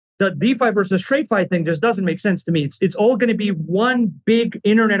the DeFi versus TradeFi thing just doesn't make sense to me. It's all going to be one big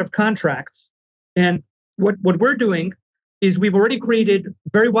internet of contracts. And what we're doing is we've already created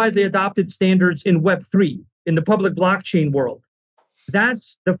very widely adopted standards in Web3, in the public blockchain world.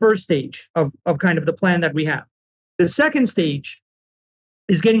 That's the first stage of kind of the plan that we have. The second stage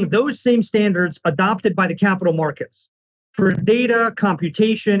is getting those same standards adopted by the capital markets for data,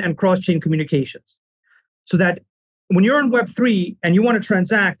 computation, and cross-chain communications. So that when you're in Web3 and you want to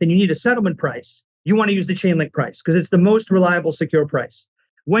transact and you need a settlement price, you want to use the Chainlink price because it's the most reliable, secure price.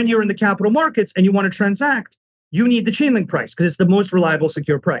 When you're in the capital markets and you want to transact, you need the Chainlink price because it's the most reliable,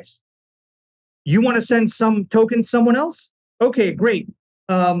 secure price. You want to send some token to someone else? Okay, great.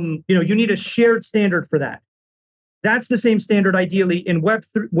 You need a shared standard for that. That's the same standard ideally in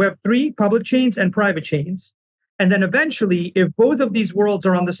Web3, public chains and private chains. And then eventually, if both of these worlds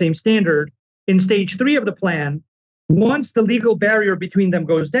are on the same standard, in stage 3 of the plan, once the legal barrier between them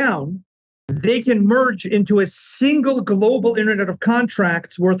goes down, they can merge into a single global internet of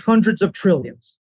contracts worth hundreds of trillions.